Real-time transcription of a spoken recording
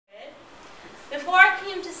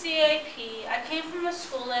CIP, I came from a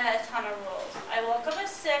school that had a ton of rules. I woke up at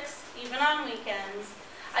 6, even on weekends.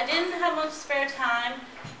 I didn't have much spare time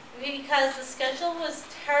because the schedule was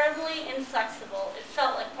terribly inflexible. It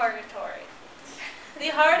felt like purgatory. The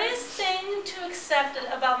hardest thing to accept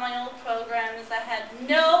about my old program is I had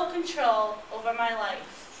no control over my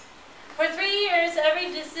life. For 3 years,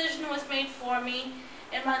 every decision was made for me,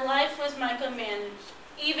 and my life was micromanaged,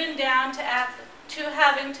 even down to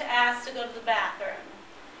having to ask to go to the bathroom.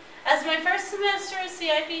 As my first semester at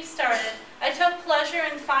CIP started, I took pleasure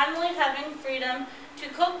in finally having freedom to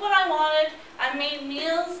cook what I wanted. I made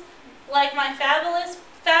meals like my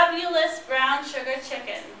fabulous brown sugar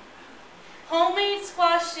chicken, homemade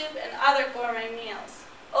squash soup, and other gourmet meals.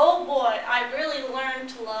 Oh boy, I really learned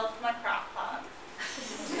to love my crock pot.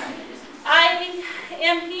 I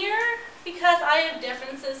am here because I have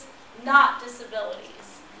differences, not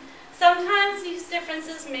disabilities. Sometimes these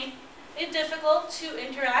differences make it difficult to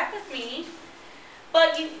interact with me,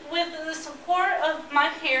 but with the support of my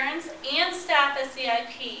parents and staff at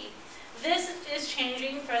CIP, this is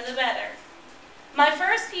changing for the better. My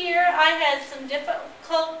first year, I had some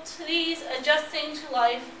difficulties adjusting to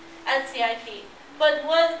life at CIP, but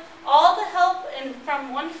with all the help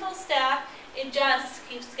from wonderful staff, it just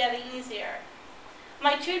keeps getting easier.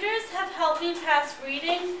 My tutors have helped me pass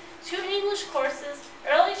reading, 2 English courses,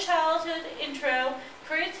 early childhood intro,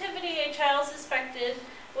 creativity a child suspected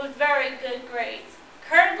with very good grades.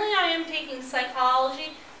 Currently, I am taking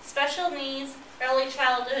psychology, special needs, early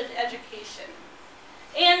childhood education,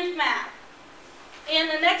 and math. In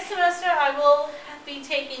the next semester, I will be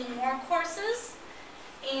taking more courses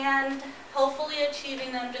and hopefully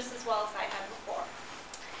achieving them just as well as I have before.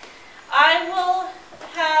 I will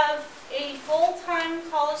have a full-time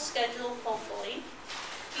college schedule, hopefully.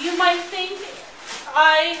 You might think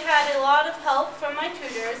I had a lot of help from my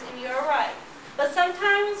tutors, and you're right. But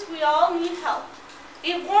sometimes we all need help.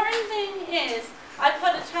 The important thing is I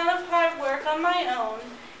put a ton of hard work on my own,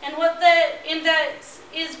 and that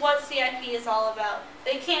is what CIP is all about.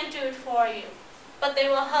 They can't do it for you, but they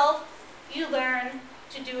will help you learn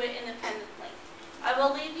to do it independently. I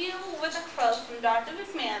will leave you with a quote from Dr.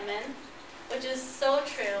 McMahon, which is so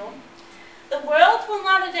true. The world will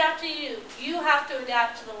not adapt to you. You have to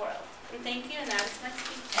adapt to the world. And thank you, and that is my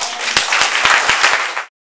speech.